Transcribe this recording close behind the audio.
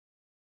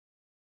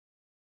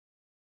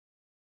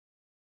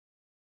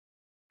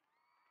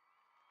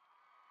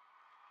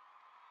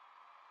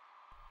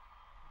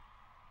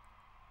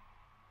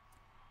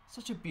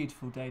Such a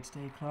beautiful day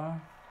today,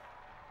 Clara.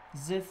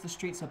 As if the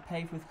streets are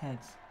paved with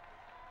heads.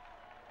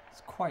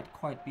 It's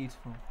quite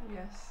beautiful.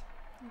 Yes,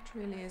 it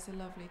really is a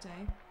lovely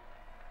day.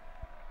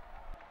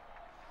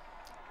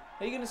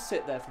 Are you going to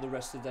sit there for the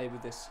rest of the day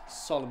with this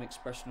solemn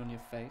expression on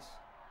your face?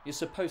 You're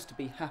supposed to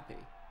be happy.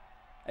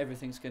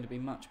 Everything's going to be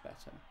much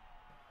better.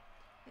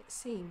 It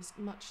seems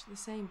much the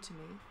same to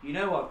me. You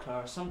know what,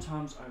 Clara?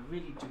 Sometimes I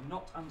really do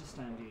not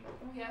understand you.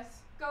 Oh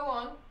yes, go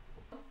on.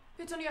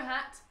 Put on your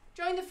hat.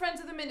 Join the Friends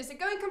of the Minister.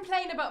 Go and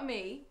complain about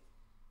me.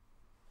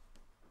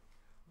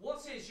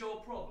 What is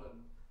your problem?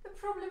 The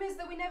problem is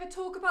that we never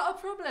talk about our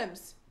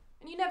problems.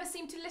 And you never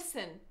seem to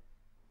listen.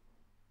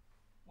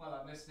 Well,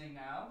 I'm listening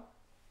now.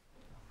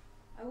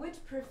 I would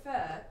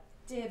prefer,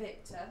 dear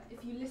Victor,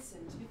 if you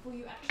listened before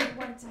you actually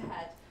went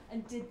ahead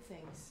and did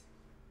things.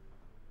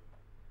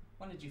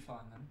 When did you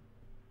find them?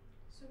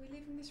 So we're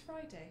leaving this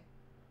Friday.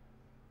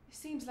 It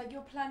seems like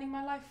you're planning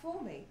my life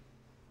for me.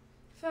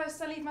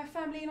 First I leave my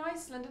family in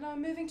Iceland and now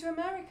I'm moving to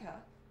America.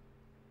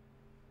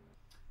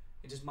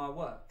 It is my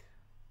work,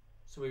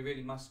 so we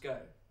really must go.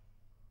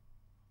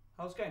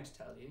 I was going to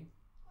tell you.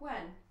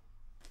 When?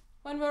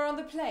 When we're on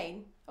the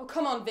plane? Oh,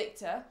 come on,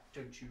 Victor.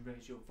 Don't you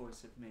raise your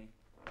voice at me.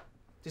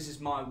 This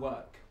is my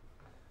work,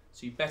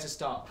 so you better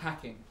start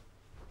packing.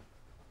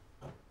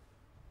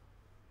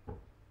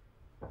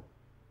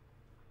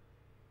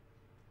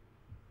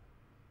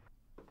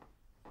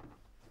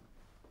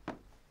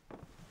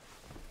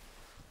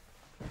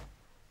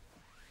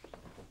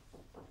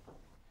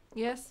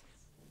 Yes?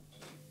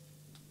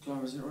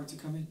 Clara, is it right to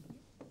come in?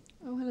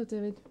 Oh, hello,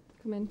 David.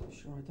 Come in.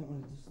 Sure, I don't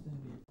want to disturb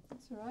you.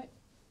 That's all right.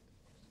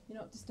 You're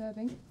not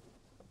disturbing.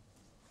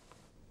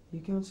 You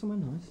going somewhere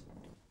nice?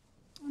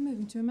 I'm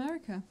moving to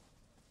America.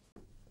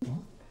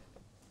 What?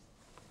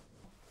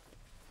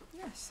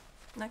 Yes,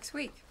 next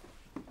week.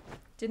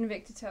 Didn't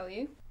Victor tell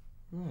you?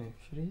 No,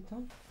 should he have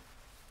done?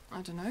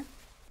 I don't know.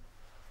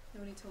 He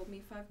only told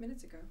me 5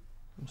 minutes ago.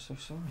 I'm so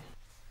sorry.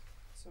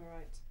 It's all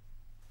right.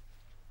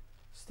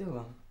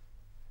 Still,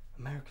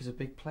 America's a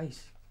big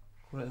place.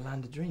 Call it a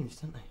land of dreams,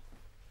 don't they?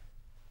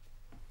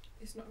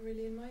 It's not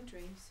really in my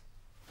dreams.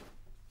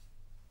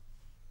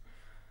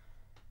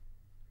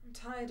 I'm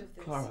tired of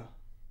this. Clara.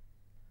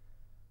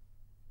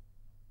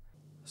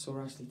 I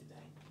saw Ashley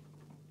today.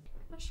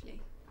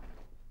 Ashley?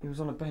 He was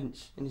on a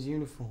bench in his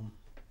uniform.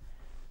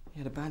 He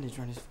had a bandage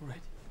around his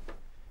forehead.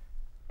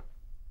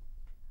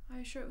 Are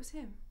you sure it was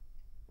him?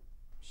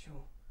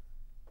 Sure.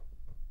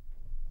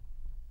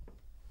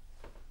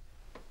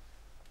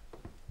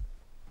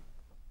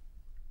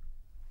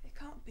 It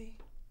can't be.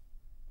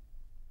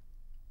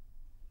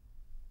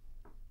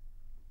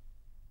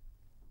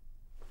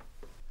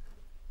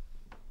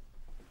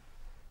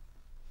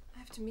 I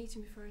have to meet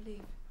him before I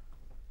leave.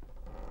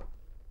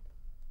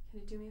 Can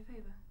you do me a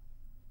favour?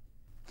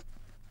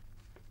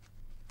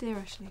 Dear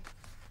Ashley,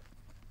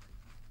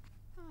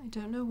 I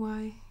don't know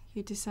why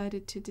you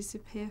decided to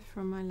disappear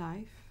from my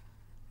life.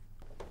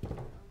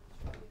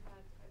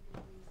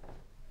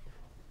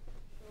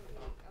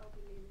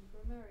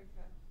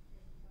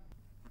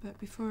 But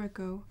before I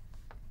go,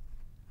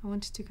 I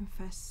wanted to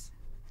confess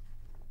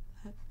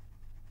that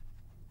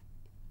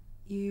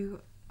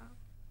you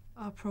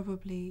are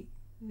probably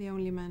the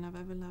only man I've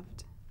ever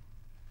loved.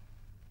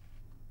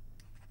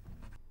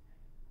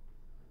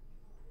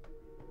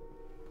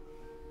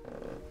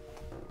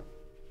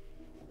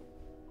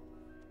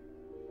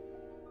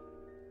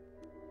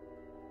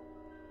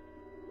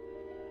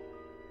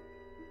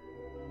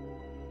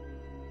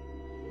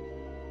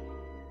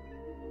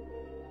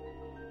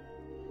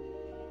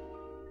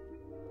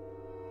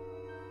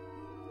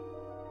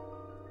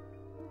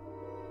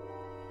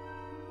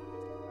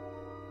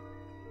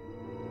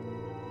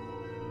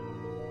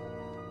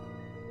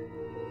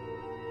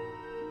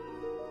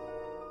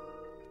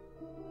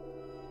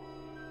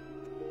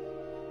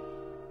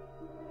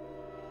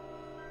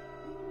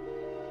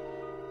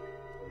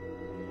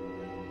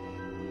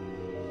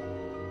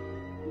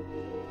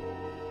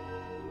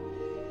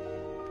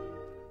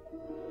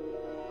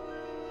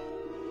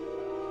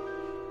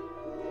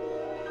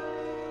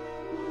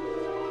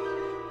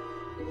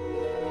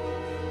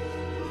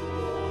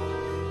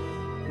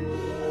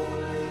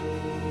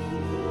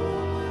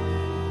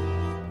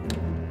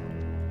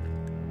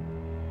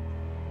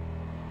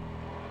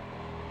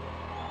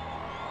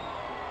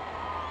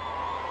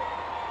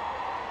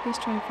 Please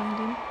try and find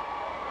him.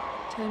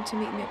 Tell him to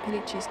meet me at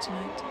Pellicci's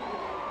tonight.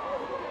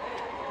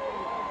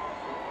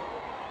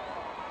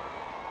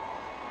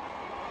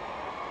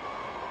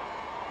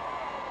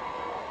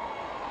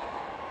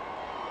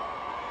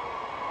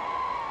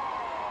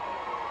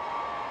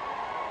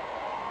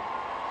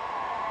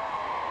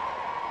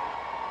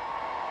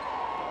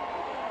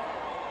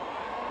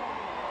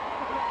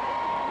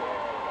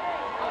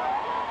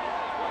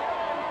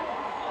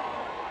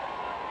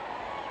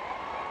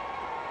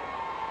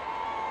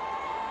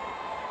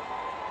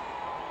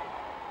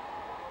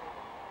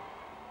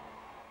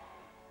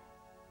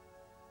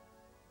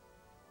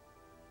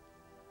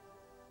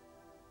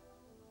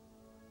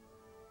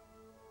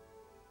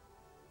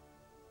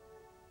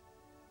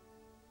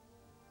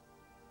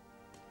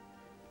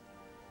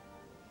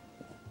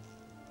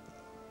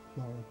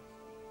 Clara.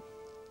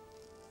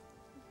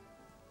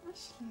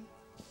 Ashley,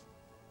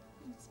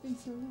 it's been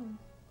so long.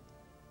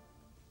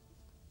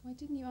 Why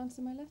didn't you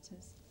answer my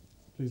letters?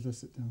 Please, let's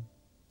sit down.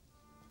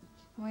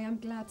 Oh, I am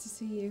glad to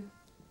see you.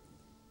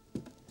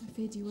 I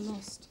feared you were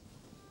lost.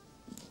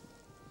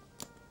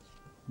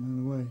 I'm on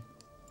the way.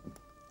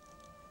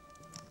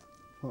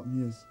 Part of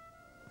me is.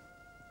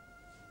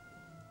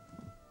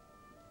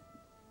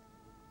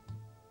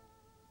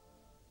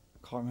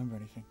 I can't remember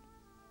anything.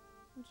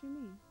 What do you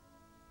mean?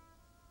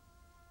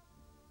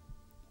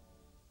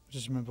 I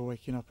just remember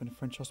waking up in a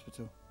French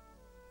hospital.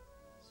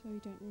 So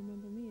you don't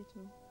remember me at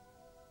all?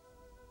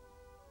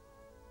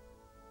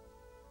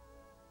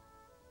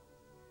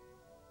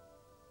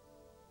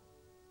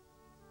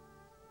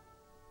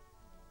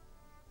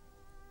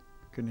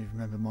 I couldn't even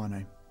remember my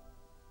name.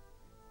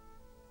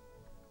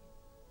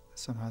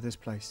 Somehow this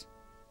place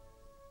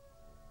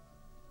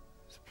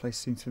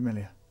seemed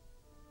familiar.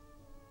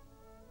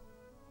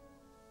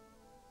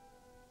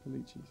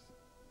 Policis.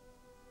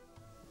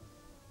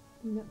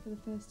 We met for the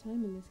first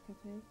time in this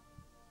cafe,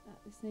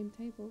 at the same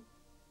table.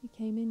 You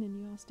came in and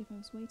you asked if I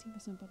was waiting for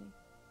somebody,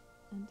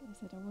 and I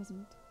said I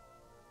wasn't.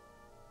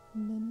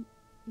 And then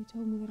you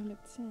told me that I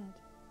looked sad.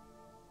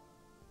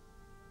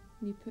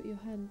 And you put your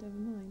hand over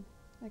mine,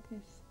 like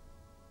this.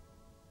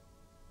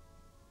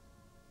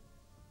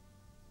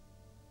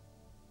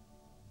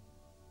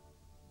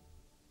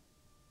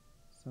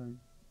 So,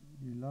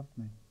 you loved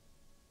me,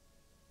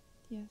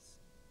 Yes.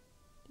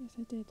 Yes,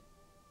 I did.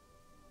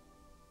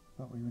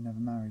 but we were never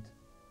married.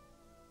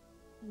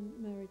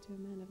 I'm married to a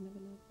man I've never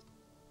loved.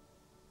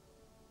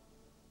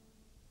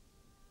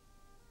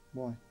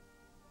 Why?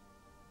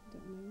 I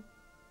don't know.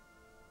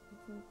 I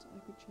thought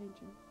I could change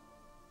him.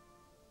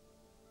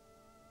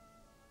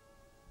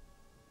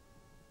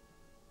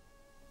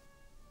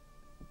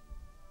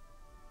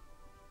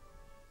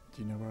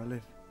 Do you know where I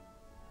live?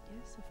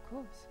 Yes, of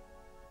course.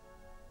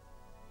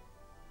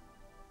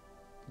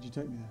 Could you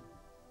take me there?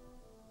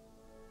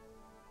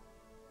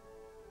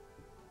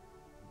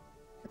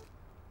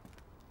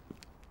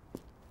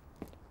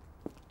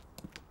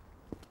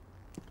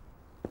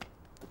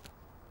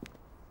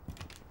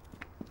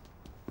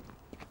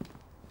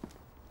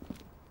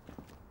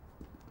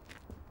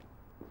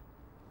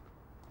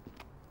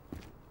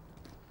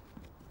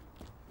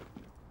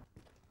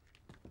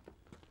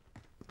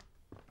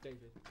 David.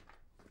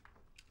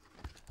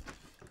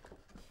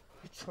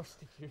 I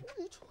trusted you. What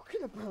are you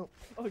talking about?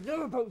 I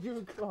know about you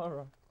and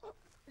Clara.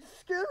 It's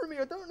scaring me.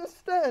 I don't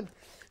understand.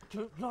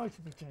 Don't lie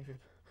to me, David.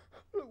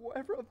 Look,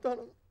 whatever I've done,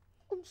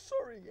 I'm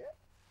sorry,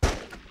 yeah?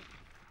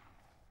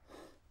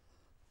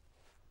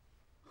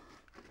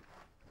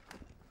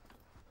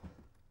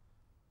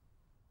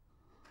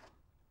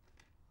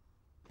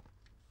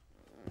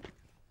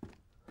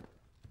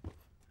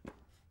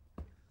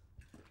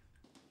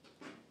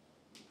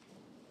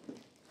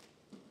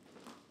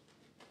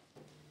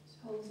 There's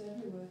holes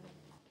everywhere.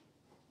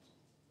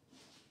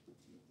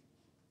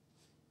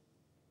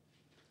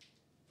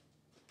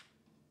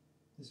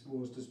 This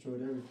war's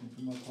destroyed everything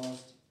from my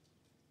past.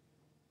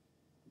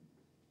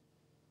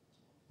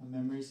 My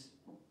memories.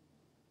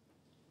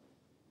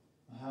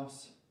 My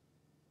house.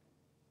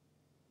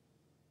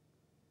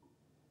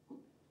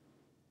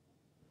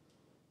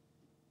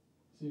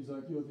 Seems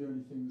like you're the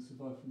only thing that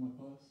survived from my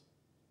past.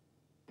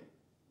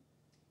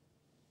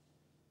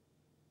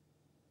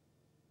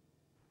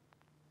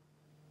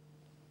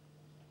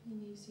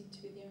 And you seem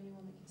to be the only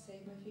one that can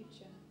save my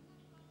future.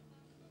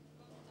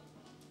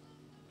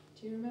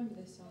 Do you remember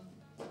this song?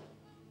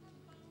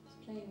 It's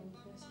playing when we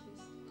first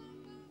kissed.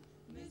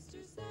 Mr.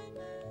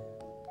 Sandman,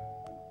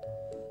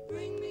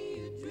 bring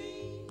me a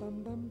dream.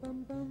 Bum bum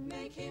bum bum.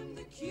 Make him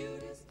the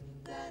cutest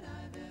that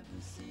I've ever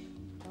seen.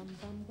 Bum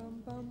bum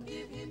bum bum.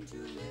 Give him 2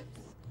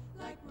 lips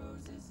like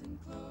roses and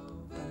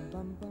clover.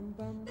 Bum bum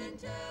bum. Then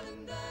tell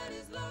him that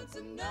his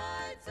lonesome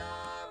nights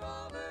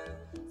are over.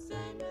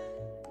 Sandman,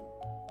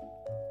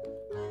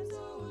 I'm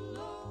so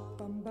alone.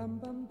 Bum bum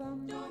bum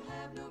bum. Don't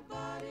have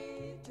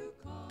nobody to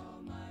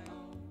call my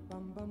own.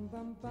 Bum bum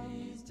bum bum.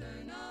 Please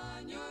turn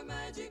on your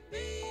magic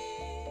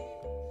beam.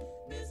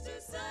 Mr.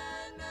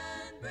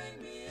 Sandman,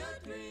 bring me a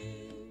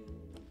dream.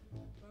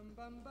 Bum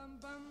bum bum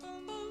bum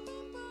bum bum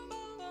bum bum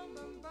bum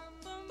bum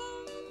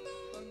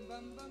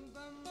bum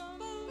bum bum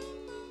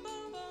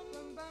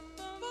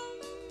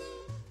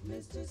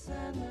Mr.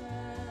 Sandman,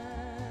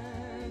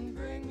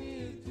 bring me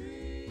a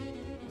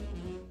dream.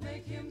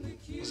 Make him the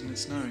cutest. Wasn't it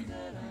snowing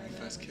that when we I've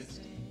first ever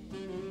kissed?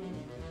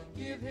 seen.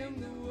 Give him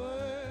the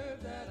word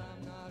that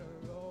I'm not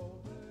a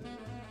rover.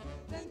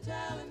 Then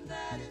tell him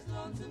that his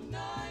lonesome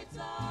nights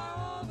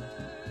are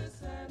over.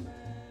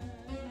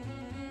 Sandman,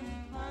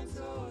 I'm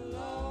so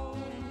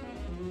alone.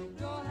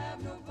 Don't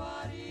have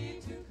nobody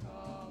to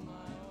call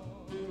my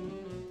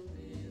own.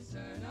 Please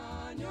turn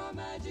on your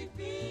magic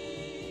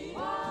beam.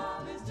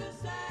 Oh, Mr.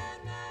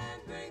 Sandman,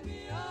 bring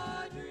me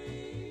a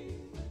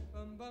dream.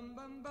 bum bum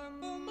bum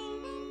bum bum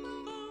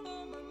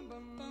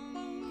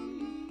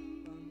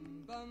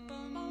bum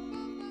bum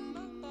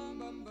bum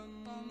bum bum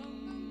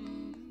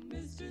bum.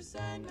 Mr.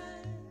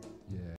 Sandman,